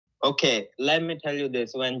Okay, let me tell you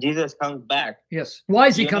this. When Jesus comes back, Yes. Why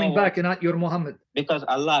is he You know coming what? back and not your Muhammad? because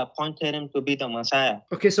Allah appointed him to be the Messiah.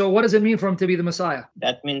 Okay, so what does it mean for him to be the Messiah?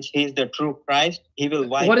 That means he's the true Christ. He will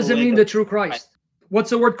wipe What does it away mean, the true Christ? What's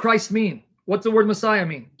the word Christ mean? What's the word Messiah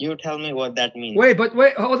mean? You tell me what that means. Wait,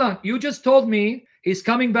 hold on. You just told me he's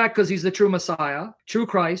coming back because he's the true Messiah, true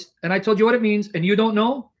Christ, and I told you what it means, and you don't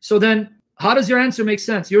know? So then, how does your answer make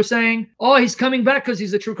sense? You're saying, oh, he's coming back because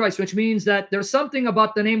he's the true Christ, which means that there's something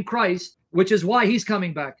about the name Christ, which is why he's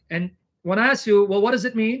coming back. And when I ask you, well, what does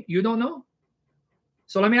it mean? You don't know?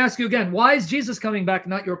 So let me ask you again, why is Jesus coming back,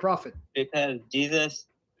 not your prophet? Because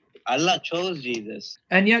Allah chose Jesus.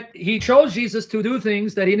 And yet he chose Jesus to do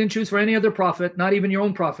things that he didn't choose for any other prophet, not even your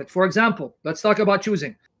own prophet. For example, let's talk about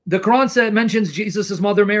choosing. The Quran mentions Jesus'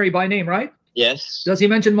 mother Mary by name, right? Yes. Does he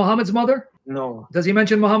mention Muhammad's mother? No. Does he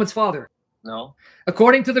mention Muhammad's father? No.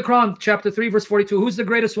 According to the Quran, chapter 3, verse 42, who's the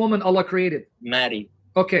greatest woman Allah created? Mary.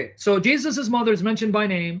 Okay, so Jesus' mother is mentioned by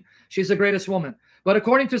name. She's the greatest woman. But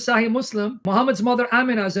according to Sahih Muslim, Muhammad's mother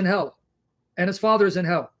Amina is in hell, and his father is in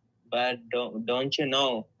hell. But don't you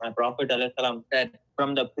know, my Prophet ﷺ said,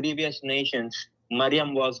 from the previous nations,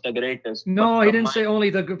 Maryam was the greatest. No, he didn't say only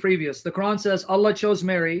the previous. The Quran says Allah chose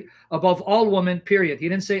Mary above all women, period. He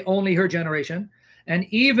didn't say only her generation. And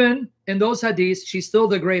even in those hadiths, she's still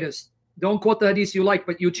the greatest. Don't quote the hadith you like,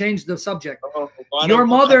 but you changed the subject. Your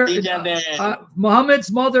mother,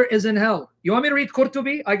 Muhammad's mother is in hell. You want me to read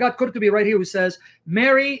Qurtubi? I got Qurtubi right here who says,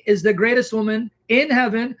 Mary is the greatest woman in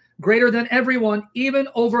heaven, greater than everyone, even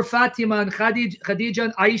over Fatima and Khadija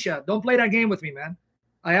and Aisha. Don't play that game with me, man.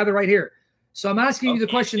 I have it right here. So I'm asking you the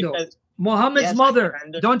question though. Muhammad's mother,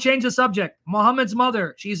 don't change the subject. Muhammad's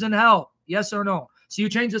mother, she's in hell. Yes or no? So you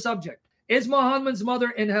change the subject. Is Muhammad's mother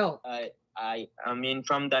in hell? I mean,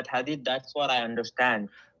 from that hadith, that's what I understand.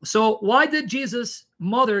 So why did Jesus'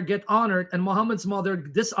 mother get honored and Muhammad's mother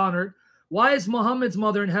dishonored? Why is Muhammad's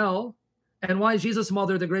mother in hell? And why is Jesus'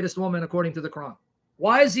 mother the greatest woman according to the Quran?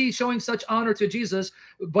 Why is he showing such honor to Jesus,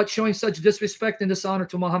 but showing such disrespect and dishonor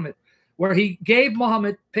to Muhammad, where he gave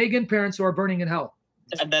Muhammad pagan parents who are burning in hell?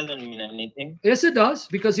 That doesn't mean anything. Yes, it does,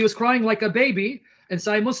 because he was crying like a baby.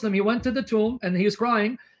 Inside Muslim, he went to the tomb and he was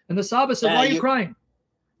crying. And the Sahaba said, why are you crying?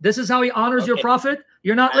 This is how he honors your prophet?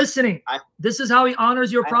 You're not listening. This is how he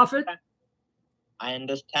honors your prophet? I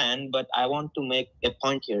understand, but I want to make a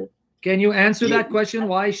point here. Can you answer that question?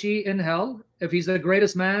 Why is she in hell if he's the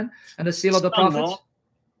greatest man and the seal of the prophets? No.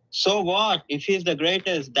 So what? If he's the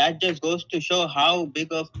greatest, that just goes to show how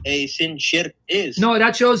big of a sin shirk is. No,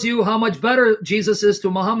 that shows you how much better Jesus is to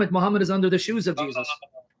Muhammad. Muhammad is under the shoes of Jesus.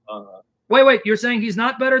 Wait, you're saying he's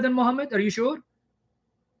not better than Muhammad? Are you sure?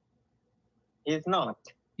 He's not.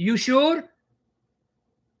 You sure?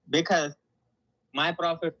 Because my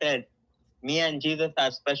prophet said, me and Jesus are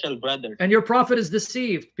special brothers. And your prophet is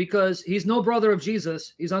deceived because he's no brother of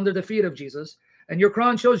Jesus. He's under the feet of Jesus. And your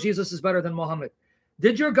Quran shows Jesus is better than Muhammad.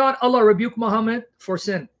 Did your God Allah rebuke Muhammad for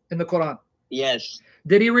sin in the Quran? Yes.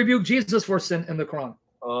 Did he rebuke Jesus for sin in the Quran?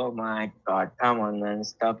 Oh my God. Come on, man.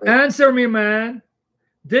 Stop it. Answer me, man.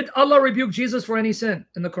 Did Allah rebuke Jesus for any sin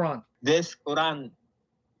in the Quran? This Quran,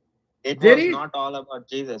 it was not all about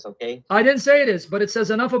Jesus, okay? I didn't say it is, but it says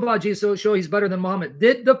enough about Jesus to show he's better than Muhammad.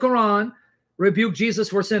 Did the Quran rebuke Jesus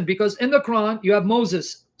for sin? Because in the Quran, you have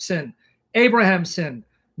Moses sin, Abraham sin,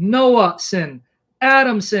 Noah sin,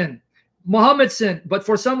 Adam sin, Muhammad sin. But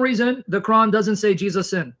for some reason, the Quran doesn't say Jesus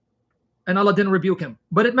sin. And Allah didn't rebuke him.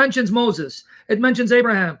 But it mentions Moses. It mentions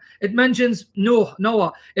Abraham. It mentions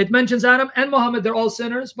Noah. It mentions Adam and Muhammad. They're all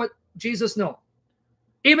sinners, but Jesus, no.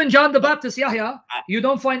 Even John the Baptist, Yahya, you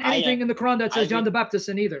don't find anything in the Quran that says John the Baptist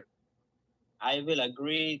sin either. I will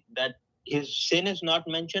agree that his sin is not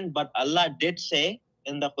mentioned, but Allah did say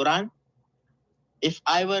in the Quran, if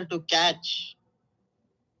I were to catch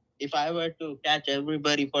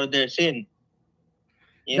everybody for their sin,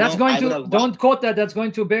 don't quote that. That's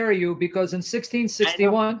going to bury you, because in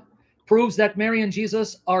 1661 proves that Mary and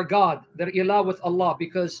Jesus are God, they're ilah with Allah,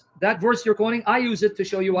 because that verse you're quoting, I use it to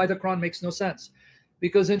show you why the Quran makes no sense.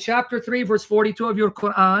 Because in chapter 3, verse 42 of your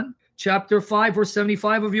Quran, chapter 5, verse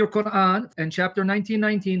 75 of your Quran, and chapter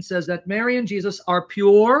 19:19 says that Mary and Jesus are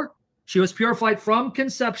pure. She was purified from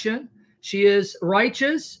conception. She is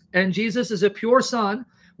righteous, and Jesus is a pure son,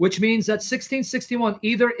 which means that 1661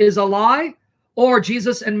 either is a lie or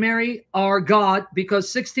Jesus and Mary are God, because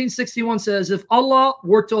 1661 says if Allah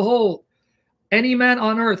were to hold any man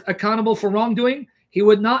on earth accountable for wrongdoing, he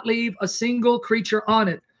would not leave a single creature on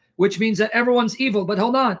it, which means that everyone's evil. But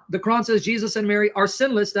hold on, the Quran says Jesus and Mary are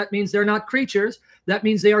sinless. That means they're not creatures. That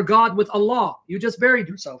means they are God with Allah. You just buried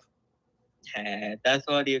yourself. That's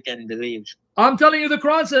what you can believe. I'm telling you, the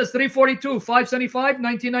Quran says 342, 575,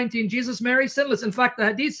 1919. Jesus, Mary, sinless. In fact, the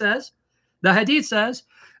hadith says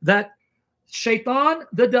that Shaitan,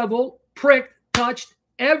 the devil, pricked, touched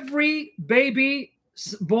every baby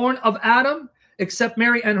born of Adam except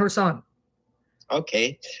Mary and her son.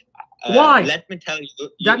 Okay. Why? Let me tell you.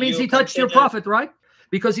 That means he touched your prophet, right?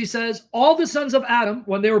 Because he says all the sons of Adam,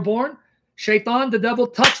 when they were born, Shaitan, the devil,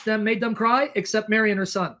 touched them, made them cry, except Mary and her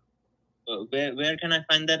son. Where can I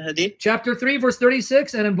find that hadith? Chapter 3, verse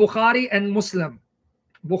 36, and in Bukhari and Muslim.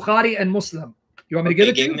 Bukhari and Muslim. You want me to give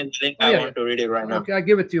it to you? Give me the link. I want to read it right now. Okay, I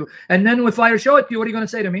give it to you. And then if I show it to you, what are you going to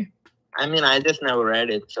say to me? I mean, I just never read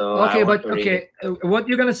it, so okay, but okay, what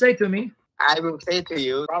you're going to say to me? I will say to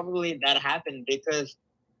you, probably that happened because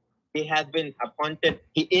he has been appointed.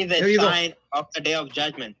 He is a sign of the day of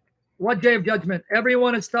judgment. What day of judgment?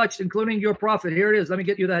 Everyone is touched, including your prophet. Here it is. Let me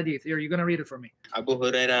get you the hadith. Here, you're going to read it for me. Abu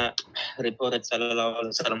Huraira reported sallallahu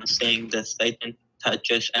alaihi wasallam saying that Satan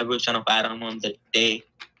touches every son of Adam on the day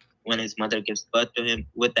when his mother gives birth to him,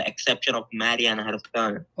 with the exception of Mary and her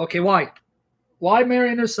son. Okay, why? Why Mary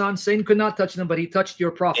and her son? Satan could not touch them, but he touched your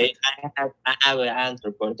prophet. I have an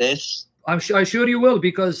answer for this. I'm sure you will,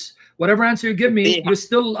 because whatever answer you give me, you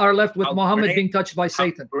still are left with Muhammad being touched by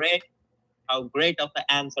Satan. How great of an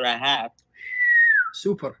answer I have.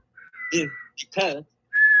 Super. Is because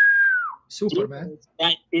super, man.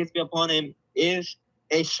 That peace be upon him is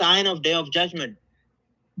a sign of day of judgment.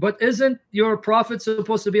 But isn't your prophet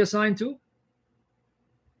supposed to be a sign too?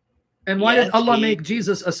 And why did Allah make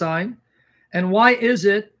Jesus a sign? And why is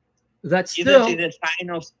it that still Jesus is a sign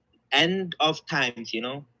of end of times, you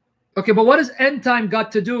know? Okay, but what does end time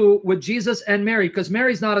got to do with Jesus and Mary? Because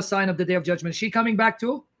Mary's not a sign of the day of judgment. Is she coming back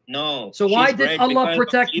too? No. So why did Allah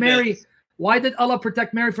protect Mary? Why did Allah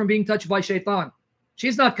protect Mary from being touched by Shaitan?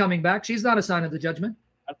 She's not coming back. She's not a sign of the judgment.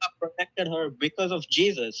 Allah protected her because of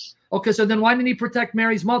Jesus. Okay, so then why didn't he protect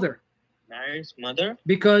Mary's mother? Mary's mother?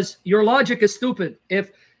 Because your logic is stupid.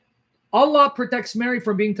 If Allah protects Mary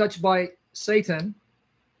from being touched by Satan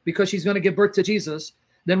because she's going to give birth to Jesus,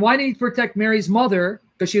 then why didn't he protect Mary's mother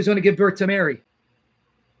because she was going to give birth to Mary?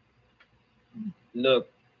 Look.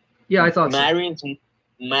 Yeah, I thought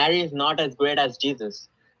Mary is not as great as Jesus.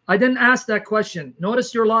 I didn't ask that question.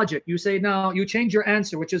 Notice your logic. You say now, you change your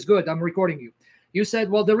answer, which is good. I'm recording you. You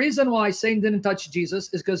said, well, the reason why Satan didn't touch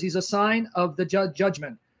Jesus is because he's a sign of the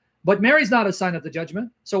judgment. But Mary's not a sign of the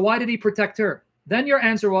judgment. So why did he protect her? Then your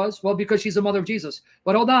answer was, well, because she's the mother of Jesus.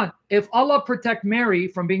 But hold on. If Allah protect Mary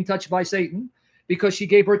from being touched by Satan because she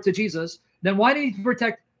gave birth to Jesus, then why did he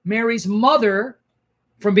protect Mary's mother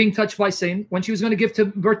from being touched by Satan when she was going to give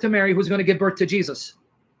birth to Mary, who's going to give birth to Jesus?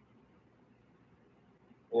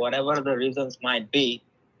 Whatever the reasons might be.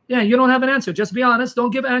 Yeah, you don't have an answer. Just be honest.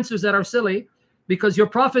 Don't give answers that are silly because your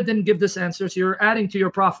prophet didn't give this answer, so you're adding to your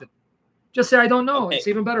prophet. Just say, I don't know. Okay. It's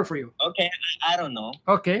even better for you. Okay, I don't know.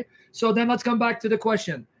 Okay, so then let's come back to the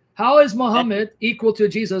question. How is Muhammad equal to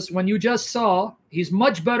Jesus when you just saw he's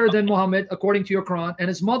much better than Muhammad according to your Quran, and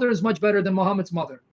his mother is much better than Muhammad's mother?